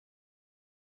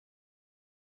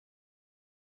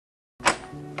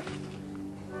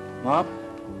Mom?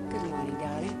 Good morning,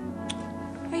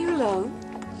 darling. Are you alone?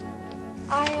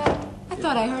 I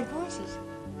thought I heard voices.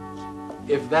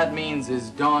 If that means is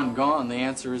Dawn gone, the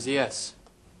answer is yes.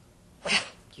 Well,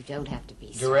 you don't have to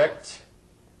be Direct.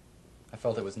 I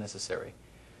felt it was necessary.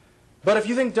 But if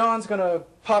you think Dawn's gonna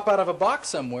pop out of a box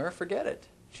somewhere, forget it.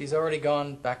 She's already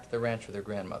gone back to the ranch with her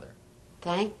grandmother.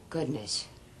 Thank goodness.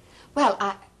 Well,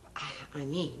 I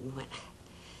mean,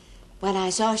 when I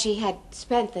saw she had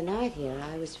spent the night here,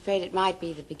 I was afraid it might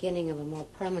be the beginning of a more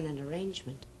permanent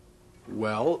arrangement.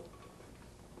 Well,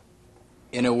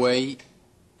 in a way,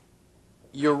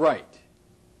 you're right.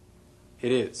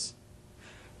 It is.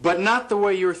 But not the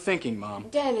way you're thinking, Mom.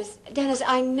 Dennis,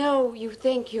 I know you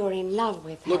think you're in love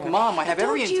with her. Look, Mom, I have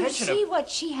every intention of... Don't you see what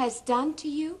she has done to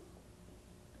you?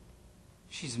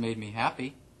 She's made me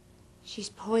happy. She's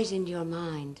poisoned your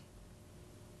mind.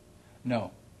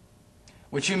 No.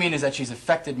 What you mean is that she's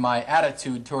affected my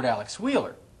attitude toward Alex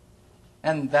Wheeler.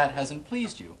 And that hasn't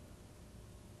pleased you.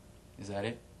 Is that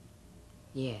it?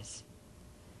 Yes.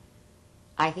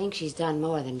 I think she's done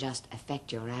more than just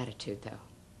affect your attitude, though.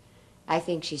 I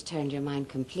think she's turned your mind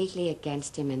completely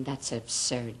against him, and that's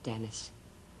absurd, Dennis.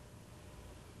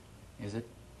 Is it?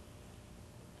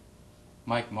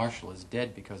 Mike Marshall is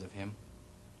dead because of him.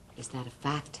 Is that a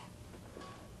fact?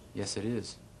 Yes, it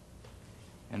is.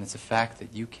 And it's a fact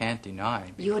that you can't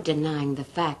deny. You're denying the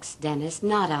facts, Dennis,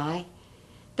 not I.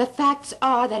 The facts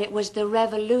are that it was the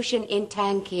revolution in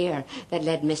Tangier that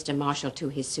led Mr. Marshall to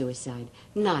his suicide,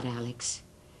 not Alex.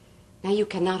 Now, you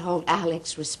cannot hold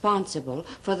Alex responsible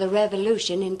for the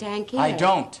revolution in Tangier. I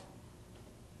don't.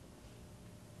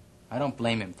 I don't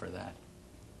blame him for that.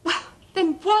 Well,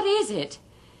 then what is it?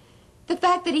 The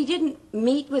fact that he didn't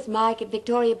meet with Mike at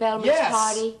Victoria Bellman's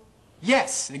party?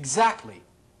 Yes, exactly.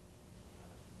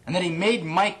 And then he made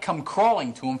Mike come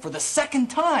crawling to him for the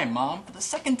second time, Mom, for the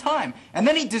second time. And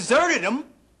then he deserted him.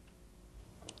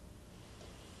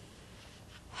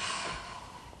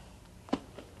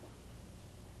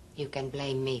 You can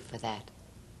blame me for that.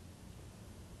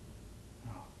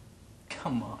 Oh,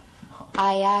 come on, Mom.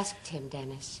 I asked him,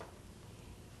 Dennis.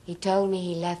 He told me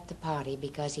he left the party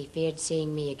because he feared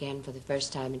seeing me again for the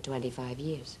first time in 25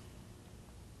 years.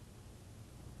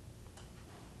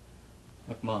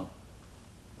 Look, Mom.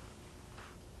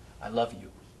 I love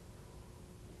you.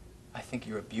 I think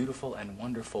you're a beautiful and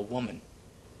wonderful woman.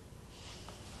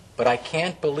 But I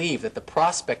can't believe that the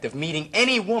prospect of meeting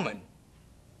any woman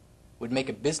would make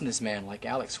a businessman like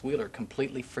Alex Wheeler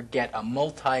completely forget a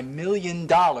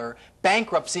multi-million-dollar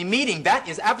bankruptcy meeting. That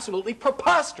is absolutely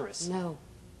preposterous. No,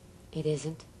 it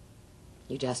isn't.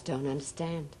 You just don't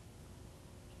understand.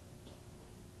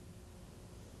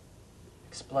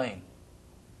 Explain.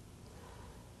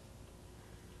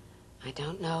 I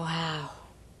don't know how.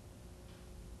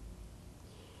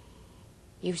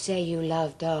 You say you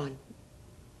love Dawn.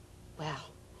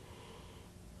 Well,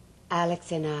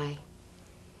 Alex and I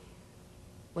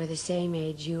were the same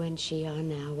age you and she are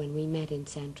now when we met in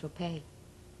Saint-Tropez.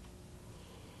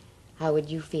 How would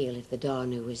you feel if the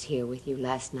Dawn who was here with you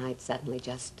last night suddenly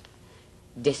just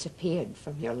disappeared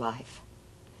from your life?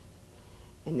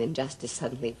 And then just as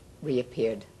suddenly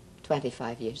reappeared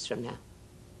 25 years from now?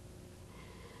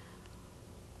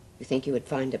 You think you would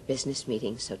find a business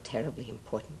meeting so terribly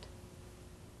important?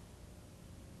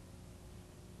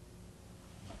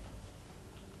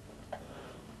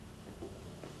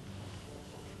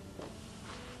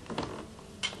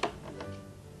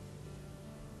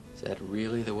 Is that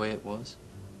really the way it was?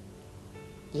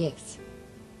 Yes.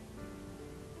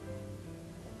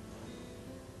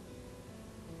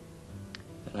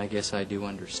 Then I guess I do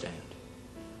understand.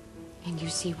 And you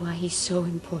see why he's so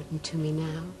important to me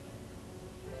now?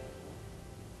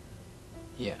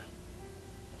 Yeah.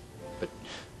 But,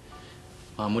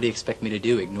 Mom, what do you expect me to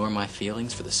do? Ignore my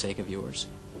feelings for the sake of yours?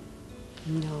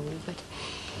 No, but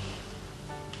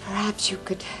perhaps you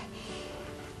could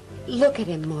look at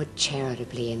him more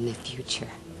charitably in the future.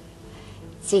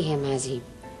 See him as he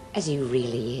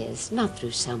really is, not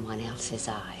through someone else's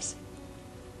eyes.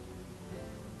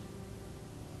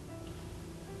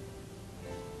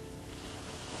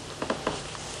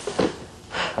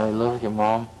 I love you,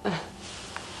 Mom.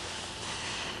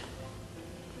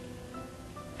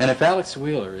 And if Alex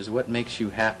Wheeler is what makes you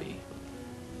happy,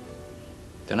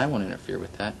 then I won't interfere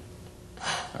with that.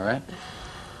 All right?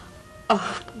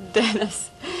 Oh,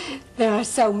 Dennis, there are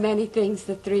so many things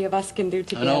the three of us can do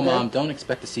together. I know, Mom. Don't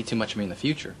expect to see too much of me in the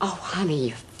future. Oh, honey,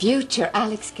 your future.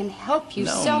 Alex can help you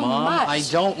so Mom, much. I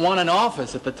don't want an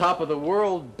office at the top of the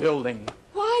world building.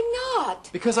 Why not?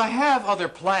 Because I have other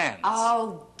plans.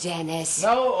 Oh, Dennis.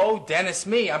 No, oh, Dennis,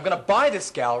 me. I'm going to buy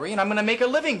this gallery, and I'm going to make a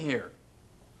living here.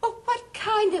 Oh, what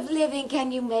kind of living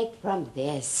can you make from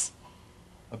this?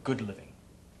 A good living.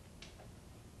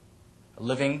 A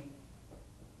living.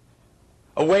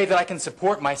 A way that I can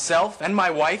support myself and my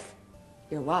wife.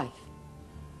 Your wife?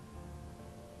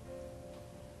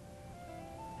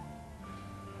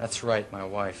 That's right, my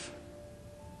wife.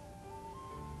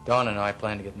 Dawn and I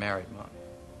plan to get married, Mom.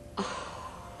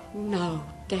 Oh, no,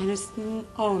 Dennis.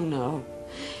 Oh, no.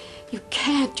 You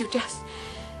can't. You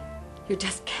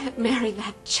just can't marry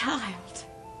that child.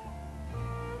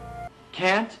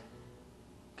 Can't?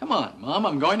 Come on, Mom,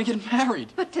 I'm going to get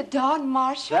married. But to Dawn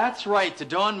Marshall? That's right, to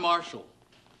Dawn Marshall.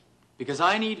 Because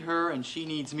I need her and she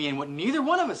needs me, and what neither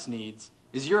one of us needs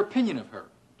is your opinion of her.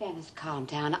 Dennis, calm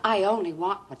down. I only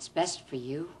want what's best for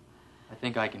you. I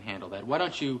think I can handle that. Why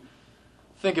don't you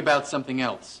think about something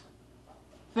else?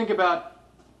 Think about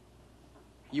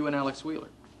you and Alex Wheeler.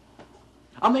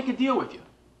 I'll make a deal with you.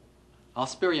 I'll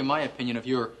spare you my opinion of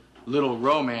your little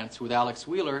romance with Alex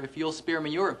Wheeler if you'll spare me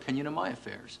your opinion of my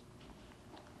affairs.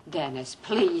 Dennis,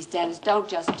 please, Dennis, don't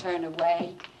just turn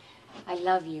away. I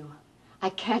love you. I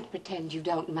can't pretend you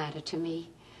don't matter to me.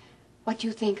 What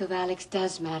you think of Alex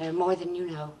does matter more than you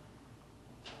know.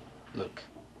 Look,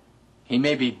 he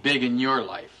may be big in your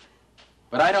life,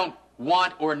 but I don't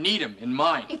want or need him in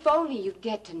mine. If only you'd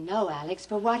get to know Alex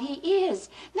for what he is,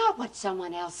 not what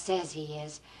someone else says he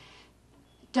is.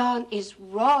 Dawn is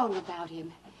wrong about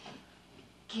him.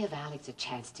 Give Alex a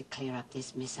chance to clear up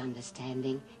this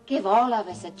misunderstanding. Give all of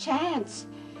us a chance.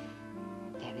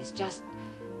 Dennis, just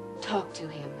talk to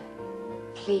him.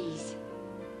 Please.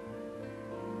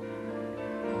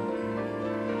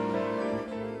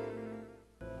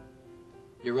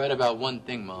 You're right about one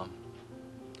thing, Mom.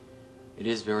 It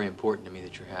is very important to me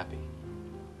that you're happy.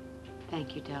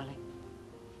 Thank you, darling.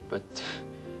 But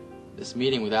this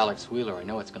meeting with Alex Wheeler, I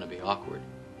know it's going to be awkward.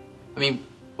 I mean,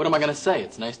 what am I going to say?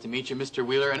 It's nice to meet you, Mr.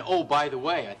 Wheeler. And oh, by the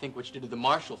way, I think what you did to the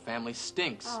Marshall family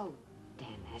stinks. Oh,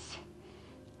 Dennis.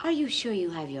 Are you sure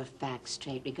you have your facts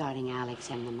straight regarding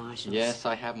Alex and the Marshalls? Yes,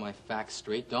 I have my facts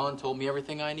straight. Dawn told me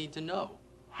everything I need to know.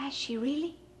 Has she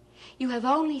really? You have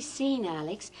only seen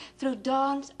Alex through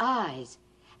Dawn's eyes.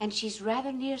 And she's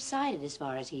rather nearsighted as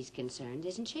far as he's concerned,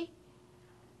 isn't she?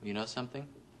 You know something?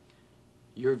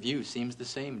 Your view seems the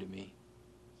same to me.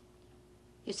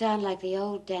 You sound like the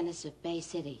old Dennis of Bay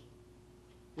City.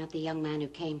 Not the young man who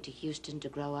came to Houston to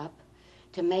grow up,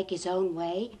 to make his own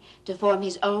way, to form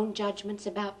his own judgments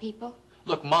about people.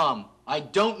 Look, Mom, I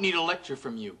don't need a lecture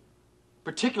from you,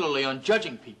 particularly on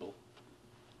judging people.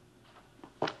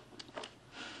 Oh,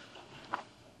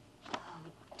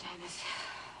 Dennis.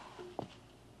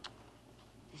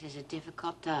 This is a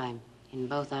difficult time in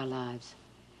both our lives.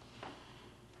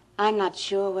 I'm not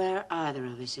sure where either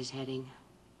of us is heading.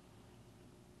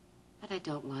 But I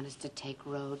don't want us to take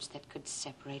roads that could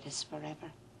separate us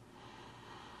forever.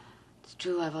 It's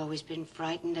true I've always been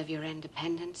frightened of your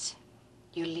independence.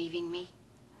 You're leaving me.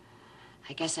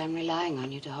 I guess I'm relying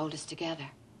on you to hold us together.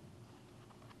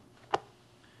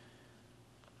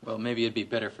 Well, maybe it'd be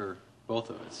better for both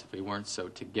of us if we weren't so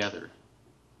together.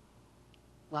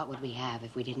 What would we have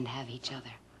if we didn't have each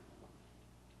other?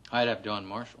 I'd have Dawn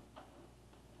Marshall.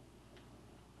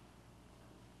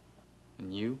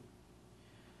 And you?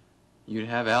 You'd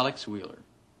have Alex Wheeler.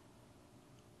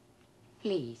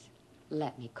 Please,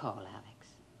 let me call Alex.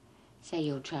 Say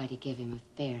you'll try to give him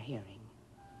a fair hearing.